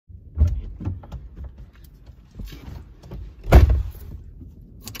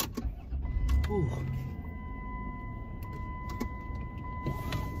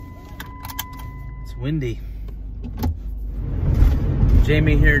Windy.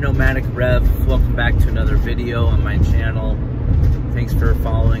 Jamie here, Nomadic Rev. Welcome back to another video on my channel. Thanks for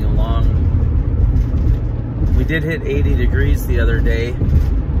following along. We did hit 80 degrees the other day,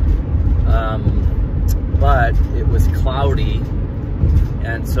 but it was cloudy,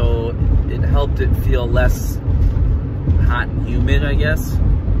 and so it helped it feel less hot and humid, I guess,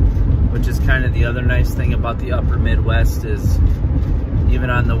 which is kind of the other nice thing about the upper Midwest is even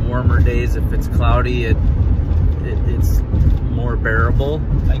on the warmer days, if it's cloudy, it's more bearable,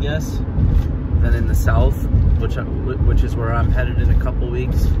 I guess, than in the south, which is where I'm headed in a couple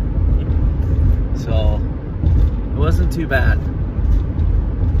weeks. So it wasn't too bad,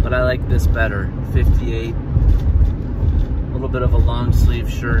 but I like this better. 58, a little bit of a long sleeve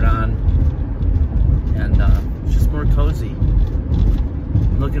shirt on, and it's just more cozy.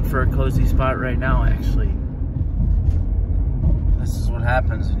 I'm looking for a cozy spot right now, actually. This is what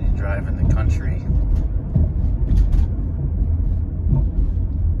happens when you drive in the country.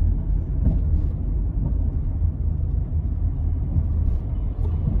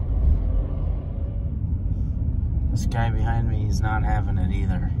 This guy behind me, he's not having it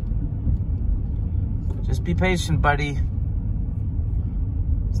either. Just be patient, buddy.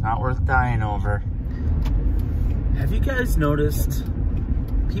 It's not worth dying over. Have you guys noticed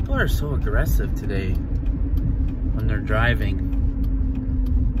people are so aggressive today when they're driving?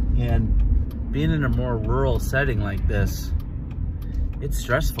 And being in a more rural setting like this, it's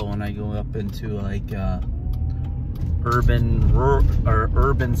stressful when I go up into like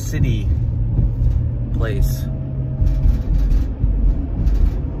urban city place.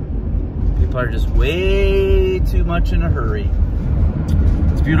 People are just way too much in a hurry.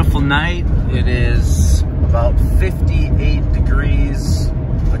 It's a beautiful night. It is about 58 degrees,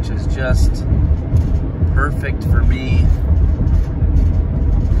 which is just perfect for me.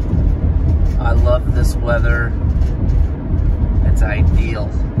 I love this weather. It's ideal.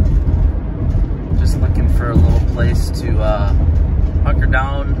 Just looking for a little place to hunker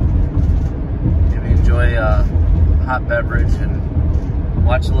down, maybe enjoy a hot beverage and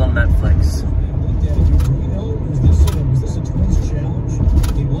watch a little Netflix. Was this a Twins challenge?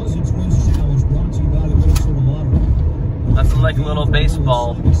 It was a Twins challenge brought to you by the Minnesota Lottery. That's like a little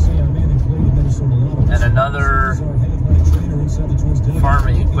baseball and another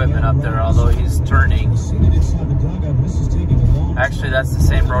farming equipment up there, although he's turning. Actually, that's the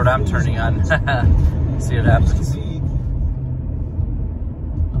same road I'm turning on. See what happens.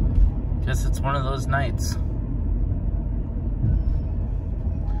 Guess it's one of those nights.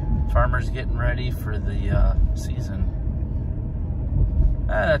 Farmers getting ready for the season.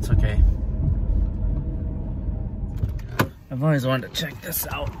 That's okay. I've always wanted to check this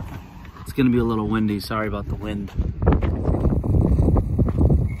out. It's gonna be a little windy. Sorry about the wind.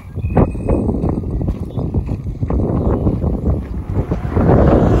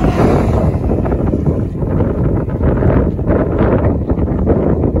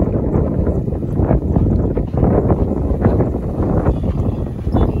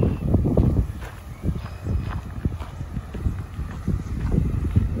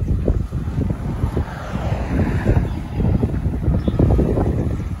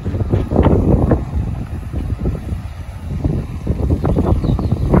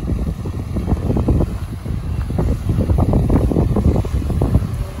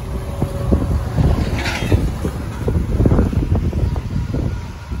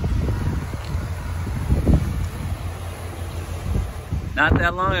 Not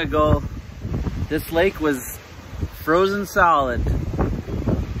that long ago, this lake was frozen solid.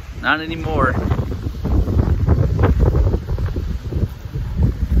 Not anymore.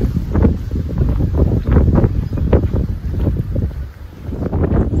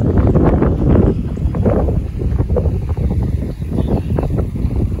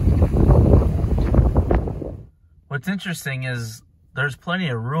 What's interesting is there's plenty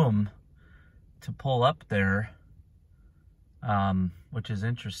of room to pull up there. Which is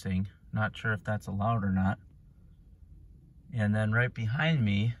interesting. Not sure if that's allowed or not. And then right behind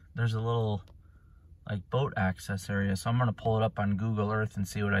me, there's a little like boat access area. So I'm gonna pull it up on Google Earth and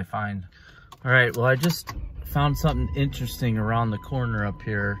see what I find. All right, well, I just found something interesting around the corner up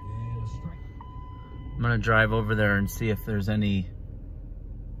here. I'm gonna drive over there and see if there's any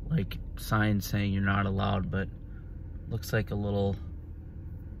like signs saying you're not allowed, but looks like a little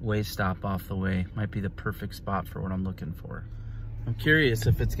way stop off the way. Might be the perfect spot for what I'm looking for. I'm curious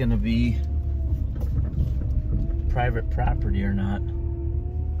if it's gonna be private property or not.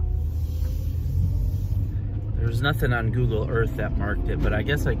 There's nothing on Google Earth that marked it, but I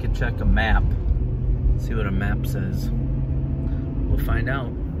guess I could check a map, see what a map says. We'll find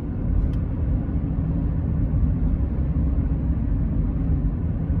out.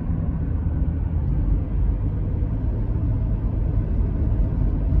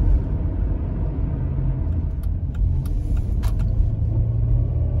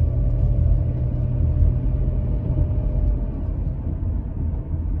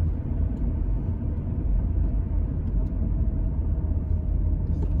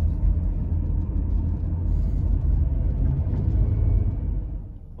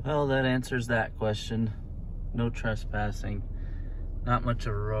 Well, that answers that question. No trespassing. Not much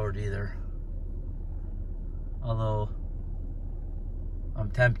of a road either. Although,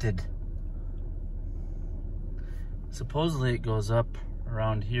 I'm tempted. Supposedly it goes up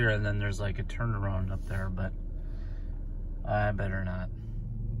around here and then there's like a turnaround up there, but I better not.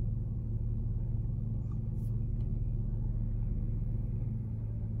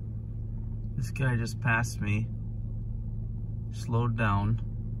 This guy just passed me, slowed down,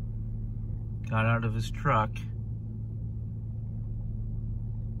 got out of his truck,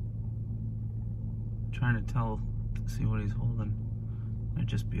 trying to see what he's holding. Might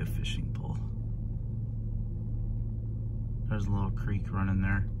just be a fishing pole. There's a little creek running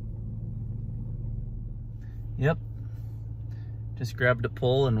there. Yep. Just grabbed a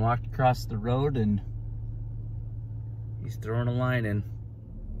pole and walked across the road, and he's throwing a line in.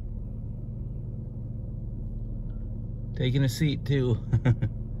 Taking a seat too.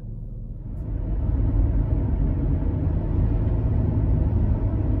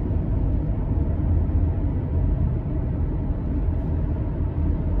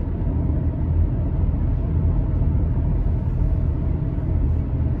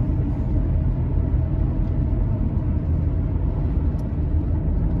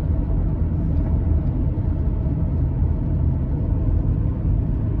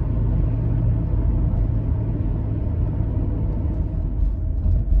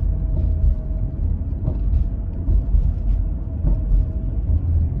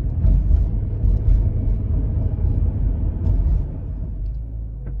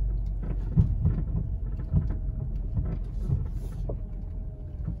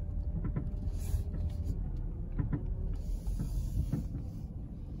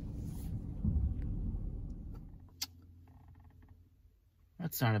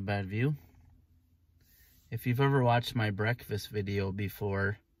 That's not a bad view. If you've ever watched my breakfast video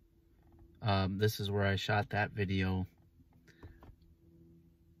before, this is where I shot that video.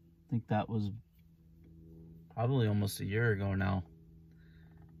 I think that was probably almost a year ago now.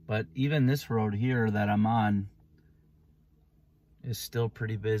 But even this road here that I'm on is still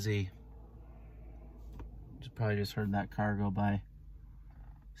pretty busy. Probably just heard that car go by.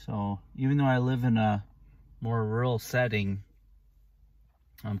 So even though I live in a more rural setting,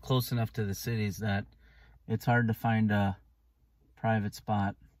 I'm close enough to the cities that it's hard to find a private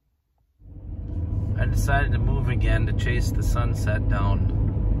spot. I decided to move again to chase the sunset down.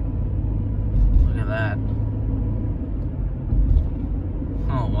 Look at that.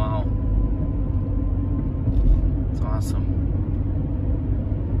 Oh, wow. It's awesome.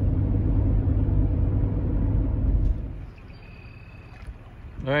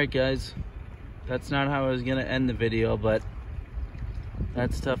 Alright guys, that's not how I was gonna end the video, but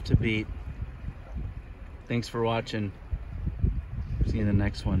that's tough to beat. Thanks for watching. See you in the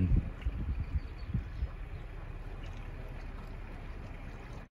next one.